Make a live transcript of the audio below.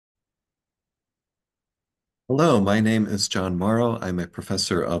Hello, my name is John Morrow. I'm a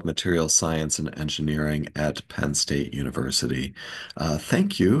professor of material science and engineering at Penn State University.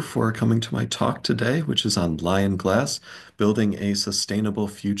 Thank you for coming to my talk today, which is on LionGlass, building a sustainable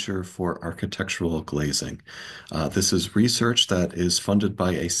future for architectural glazing. This is research that is funded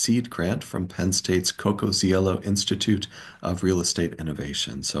by a seed grant from Penn State's Cocoziello Institute of Real Estate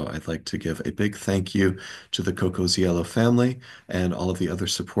Innovation. So I'd like to give a big thank you to the Cocoziello family and all of the other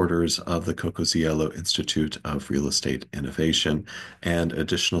supporters of the Cocoziello Institute of Real Estate Innovation, and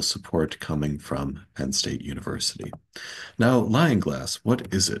additional support coming from Penn State University. Now, LionGlass,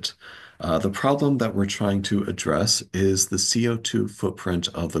 what is it? The problem that we're trying to address is the CO2 footprint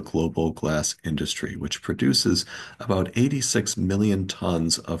of the global glass industry, which produces about 86 million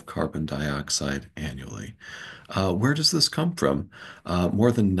tons of carbon dioxide annually. Where does this come from?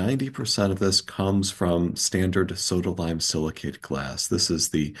 More than 90% of this comes from standard soda lime silicate glass. This is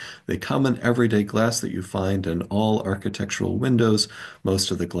the common everyday glass that you find in all architectural windows. Most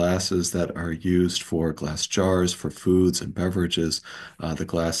of the glasses that are used for glass jars, for foods and beverages, the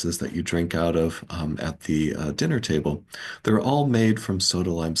glasses that you drink out of at the dinner table, they're all made from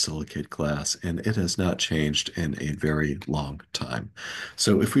soda lime silicate glass, and it has not changed in a very long time.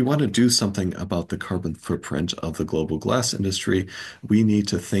 So if we want to do something about the carbon footprint of the global glass industry, we need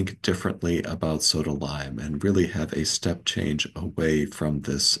to think differently about soda lime and really have a step change away from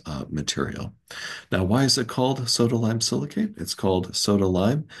this material. Now, why is it called soda lime silicate? It's called soda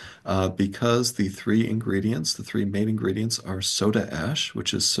lime because the three main ingredients are soda ash,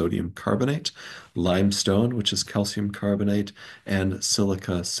 which is sodium carbonate, limestone, which is calcium carbonate, and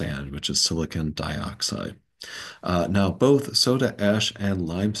silica sand, which is silicon dioxide. Now, both soda ash and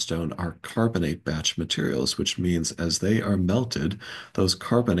limestone are carbonate batch materials, which means as they are melted, those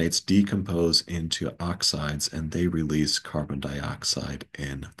carbonates decompose into oxides and they release carbon dioxide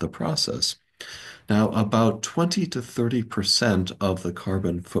in the process. Now, about 20 to 30% of the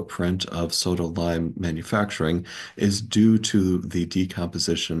carbon footprint of soda lime manufacturing is due to the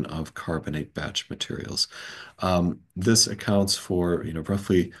decomposition of carbonate batch materials. This accounts for,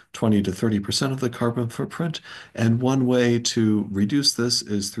 roughly 20 to 30% of the carbon footprint, and one way to reduce this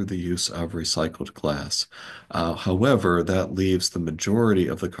is through the use of recycled glass. However, that leaves the majority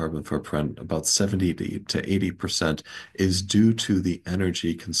of the carbon footprint, about 70 to 80%, is due to the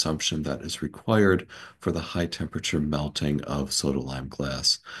energy consumption that is required for the high temperature melting of soda lime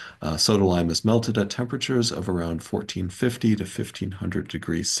glass. Soda lime is melted at temperatures of around 1450 to 1500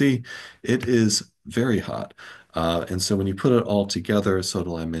 degrees C. It is very hot. And so when you put it all together, soda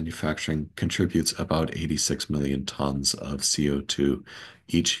lime manufacturing contributes about 86 million tons of CO2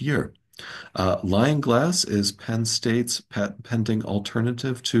 each year. LionGlass is Penn State's pending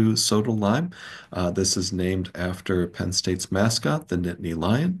alternative to soda lime. This is named after Penn State's mascot, the Nittany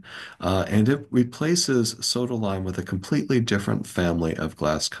Lion, and it replaces soda lime with a completely different family of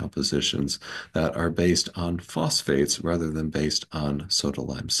glass compositions that are based on phosphates rather than based on soda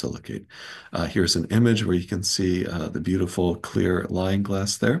lime silicate. Here's an image where you can see the beautiful clear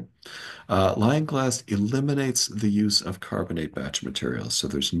LionGlass there. LionGlass eliminates the use of carbonate batch materials. So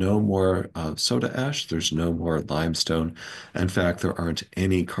there's no more soda ash, there's no more limestone. In fact, there aren't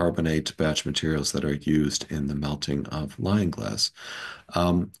any carbonate batch materials that are used in the melting of LionGlass.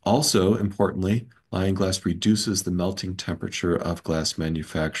 Also, importantly, LionGlass reduces the melting temperature of glass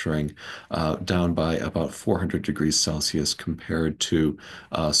manufacturing down by about 400 degrees Celsius compared to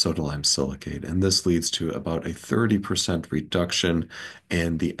soda lime silicate. And this leads to about a 30% reduction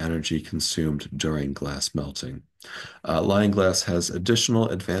in the energy consumed during glass melting. LionGlass has additional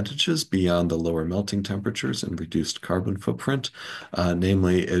advantages beyond the lower melting temperatures and reduced carbon footprint.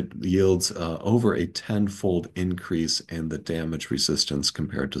 Namely, it yields over a tenfold increase in the damage resistance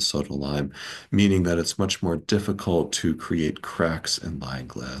compared to soda lime, meaning that it's much more difficult to create cracks in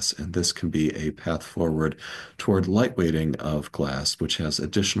LionGlass. And this can be a path forward toward lightweighting of glass, which has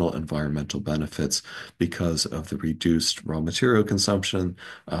additional environmental benefits because of the reduced raw material consumption,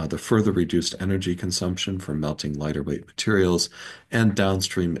 the further reduced energy consumption for melting lighter weight materials, and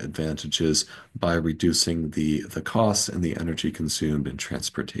downstream advantages by reducing the costs and the energy consumed in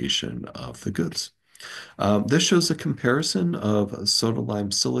transportation of the goods. This shows a comparison of soda lime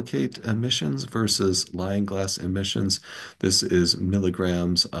silicate emissions versus LionGlass emissions. This is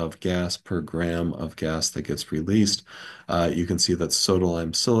milligrams of gas per gram of gas that gets released. You can see that soda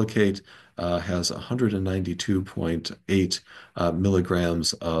lime silicate has 192.8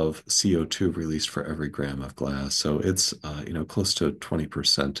 milligrams of CO2 released for every gram of glass. So it's close to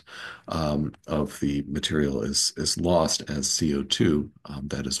 20% of the material is lost as CO2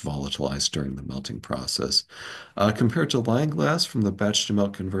 that is volatilized during the melting process. Compared to line glass from the batch to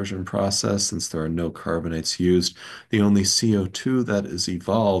melt conversion process, since there are no carbonates used, the only CO2 that is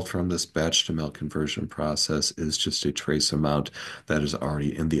evolved from this batch to melt conversion process is just a trace amount that is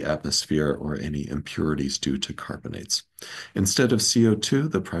already in the atmosphere or any impurities due to carbonates. Instead of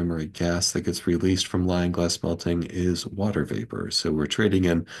CO2, the primary gas that gets released from line glass melting is water vapor. So we're trading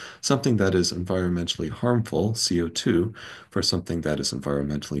in something that is environmentally harmful, CO2, for something that is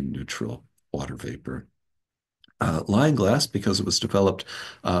environmentally neutral, water vapor. LionGlass, because it was developed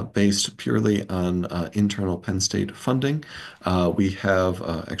based purely on internal Penn State funding. We have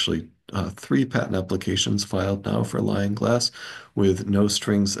actually three patent applications filed now for LionGlass with no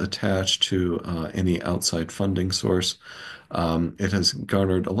strings attached to any outside funding source. It has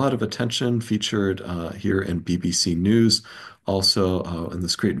garnered a lot of attention, featured here in BBC News, also in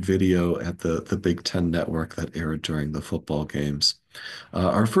this great video at the Big Ten Network that aired during the football games.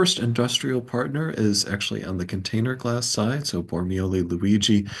 Our first industrial partner is actually on the container glass side. So Bormioli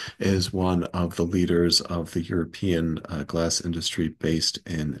Luigi is one of the leaders of the European glass industry based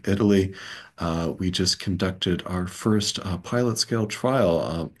in Italy. We just conducted our first pilot scale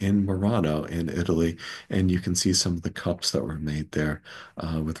trial in Murano in Italy, and you can see some of the cups that were made there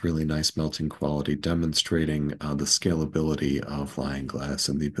with really nice melting quality, demonstrating the scalability of LionGlass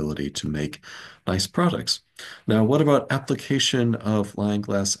and the ability to make nice products. Now, what about application of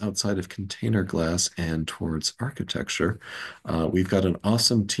LionGlass outside of container glass and towards architecture? We've got an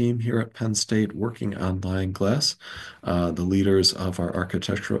awesome team here at Penn State working on LionGlass. The leaders of our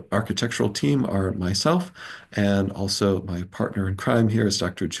architectural team are myself, and also my partner in crime here is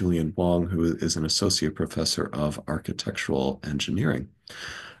Dr. Julian Wong, who is an associate professor of architectural engineering.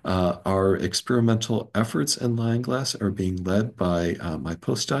 Our experimental efforts in LionGlass are being led by my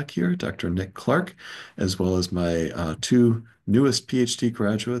postdoc here, Dr. Nick Clark, as well as my two newest PhD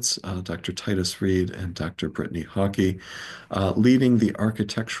graduates, Dr. Titus Reed and Dr. Brittany Hockey. Leading the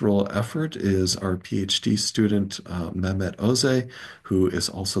architectural effort is our PhD student, Mehmet Ozay, who is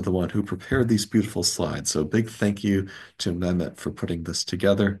also the one who prepared these beautiful slides. So big thank you to Mehmet for putting this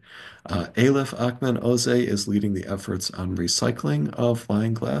together. Alif Akman Ozay is leading the efforts on recycling of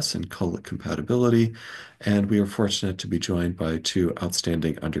LionGlass and cullet compatibility, and we are fortunate to be joined by two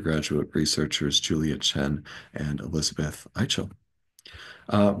outstanding undergraduate researchers, Julia Chen and Elizabeth Eichel.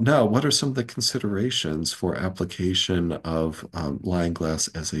 Now, what are some of the considerations for application of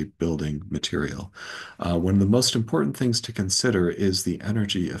LionGlass as a building material? One of the most important things to consider is the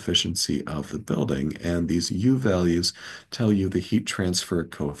energy efficiency of the building, and these U values tell you the heat transfer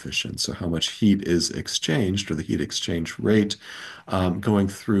coefficient, so how much heat is exchanged or the heat exchange rate going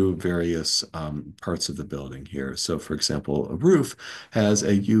through various parts of the building here. So, for example, a roof has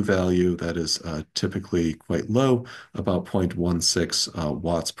a U value that is typically quite low, about 0.16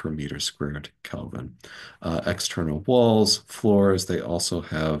 watts per meter squared Kelvin. External walls, floors, they also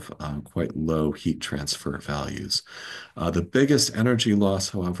have quite low heat transfer values. The biggest energy loss,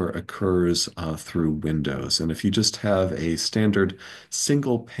 however, occurs through windows. And if you just have a standard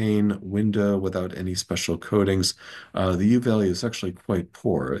single pane window without any special coatings, the U value is actually quite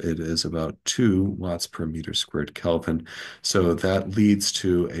poor. It is about 2 watts per meter squared Kelvin. So that leads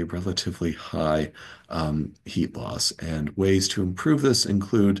to a relatively high heat loss. And ways to improve this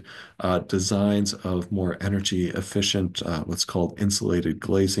include designs of more energy efficient, what's called insulated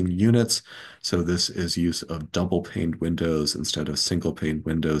glazing units. So this is use of double paned windows instead of single paned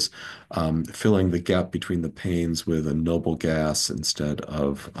windows, filling the gap between the panes with a noble gas instead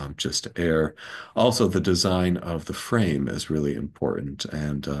of just air. Also, the design of the frame is really important,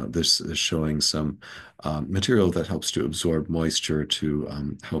 and this is showing some material that helps to absorb moisture to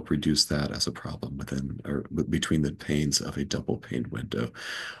help reduce that as a problem within or between the panes of a double paned window.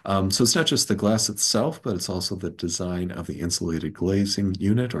 So it's not just the glass itself, but it's also the design of the insulated glazing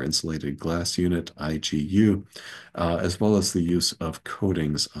unit or insulated glass unit, IGU, as well as the use of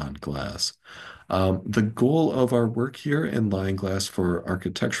coatings on glass. The goal of our work here in LionGlass for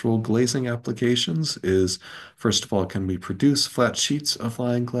architectural glazing applications is, first of all, can we produce flat sheets of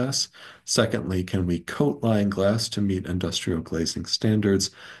LionGlass? Secondly, can we coat LionGlass to meet industrial glazing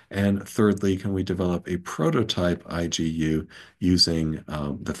standards? And thirdly, can we develop a prototype IGU using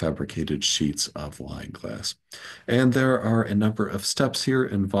the fabricated sheets of LionGlass? And there are a number of steps here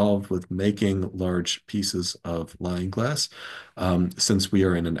involved with making large pieces of LionGlass. Since we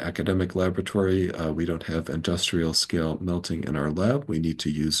are in an academic laboratory, we don't have industrial scale melting in our lab. We need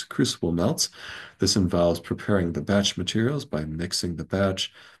to use crucible melts. This involves preparing the batch materials by mixing the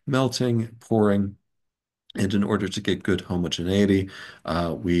batch, melting, pouring, and in order to get good homogeneity,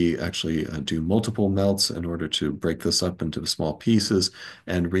 we actually do multiple melts in order to break this up into small pieces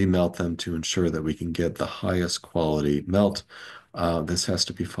and remelt them to ensure that we can get the highest quality melt. This has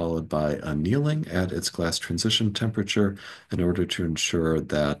to be followed by annealing at its glass transition temperature in order to ensure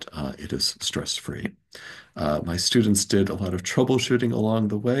that it is stress-free. My students did a lot of troubleshooting along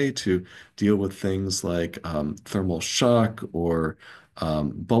the way to deal with things like thermal shock or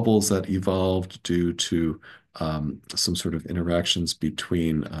bubbles that evolved due to some sort of interactions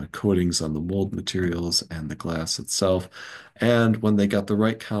between coatings on the mold materials and the glass itself. And when they got the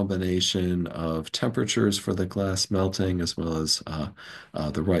right combination of temperatures for the glass melting, as well as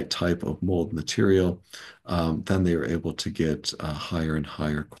the right type of mold material, then they were able to get higher and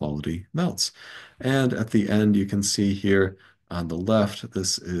higher quality melts. And at the end, you can see here on the left,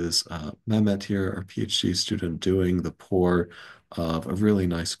 this is Mehmet here, our PhD student, doing the pour of a really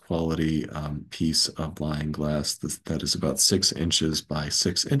nice quality piece of LionGlass that is about 6 inches by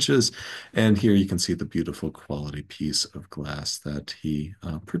 6 inches. And here you can see the beautiful quality piece of glass that he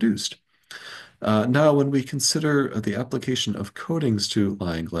produced. Now, when we consider the application of coatings to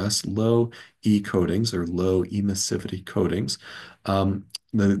LionGlass, low E coatings or low emissivity coatings,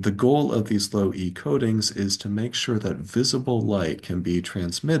 the goal of these low E coatings is to make sure that visible light can be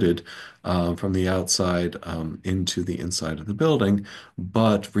transmitted from the outside into the inside of the building,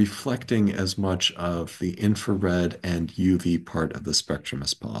 but reflecting as much of the infrared and UV part of the spectrum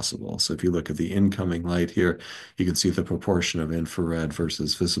as possible. So if you look at the incoming light here, you can see the proportion of infrared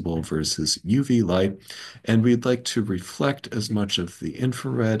versus visible versus UV light. And we'd like to reflect as much of the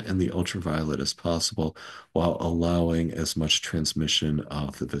infrared and the ultraviolet as possible while allowing as much transmission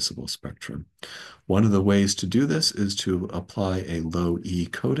of the visible spectrum. One of the ways to do this is to apply a low E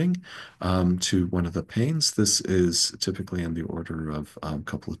coating to one of the panes. This is typically in the order of a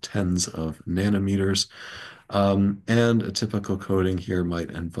couple of tens of nanometers. And a typical coating here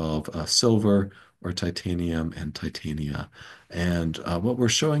might involve silver or titanium and titania. And what we're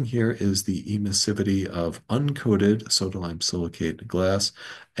showing here is the emissivity of uncoated soda lime silicate glass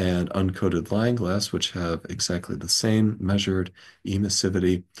and uncoated LionGlass, which have exactly the same measured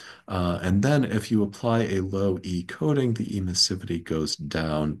emissivity. And then if you apply a low E coating, the emissivity goes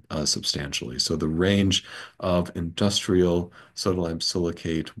down substantially. So the range of industrial soda lime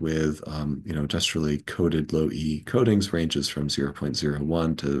silicate with industrially coated low E coatings ranges from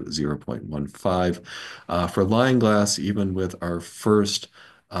 0.01 to 0.15. For LionGlass, even with our first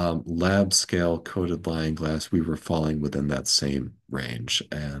lab scale coated LionGlass, we were falling within that same range.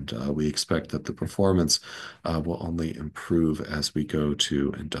 And we expect that the performance will only improve as we go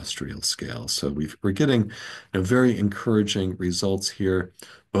to industrial scale. So we're getting very encouraging results here,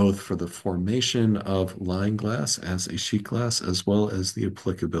 both for the formation of LionGlass as a sheet glass, as well as the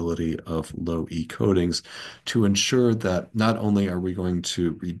applicability of low E coatings to ensure that not only are we going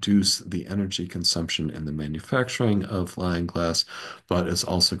to reduce the energy consumption in the manufacturing of LionGlass, but it's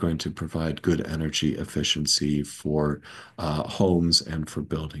also going to provide good energy efficiency for homes and for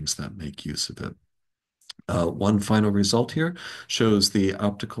buildings that make use of it. One final result here shows the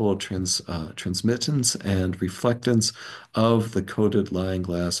optical transmittance and reflectance of the coated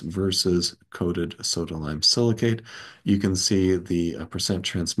LionGlass versus coated soda lime silicate. You can see the percent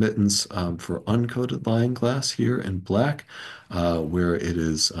transmittance for uncoated LionGlass here in black, where it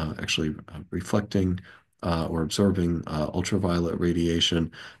is actually reflecting or absorbing ultraviolet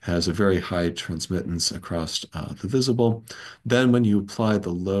radiation, has a very high transmittance across the visible. Then when you apply the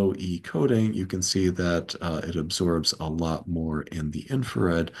low E coating, you can see that it absorbs a lot more in the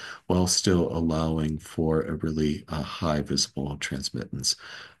infrared while still allowing for a really high visible transmittance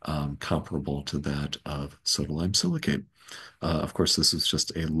comparable to that of soda lime silicate. Of course, this is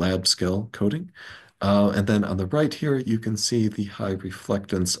just a lab scale coating. And then on the right here, you can see the high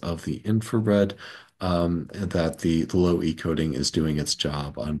reflectance of the infrared, that the low E coating is doing its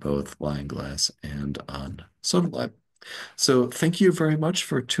job on both LionGlass and on soda lime. So thank you very much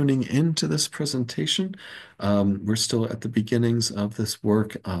for tuning in to this presentation. We're still at the beginnings of this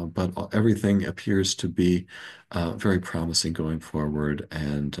work, but everything appears to be very promising going forward,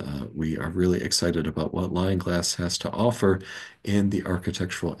 and we are really excited about what LionGlass has to offer in the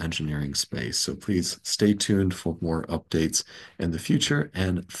architectural engineering space. So please stay tuned for more updates in the future,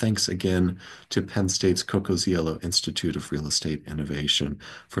 and thanks again to Penn State's Cocoziello Institute of Real Estate Innovation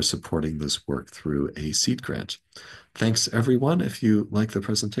for supporting this work through a seed grant. Thanks, everyone. If you like the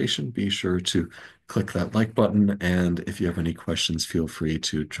presentation, be sure to click that like button. And if you have any questions, feel free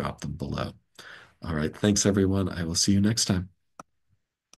to drop them below. All right. Thanks, everyone. I will see you next time.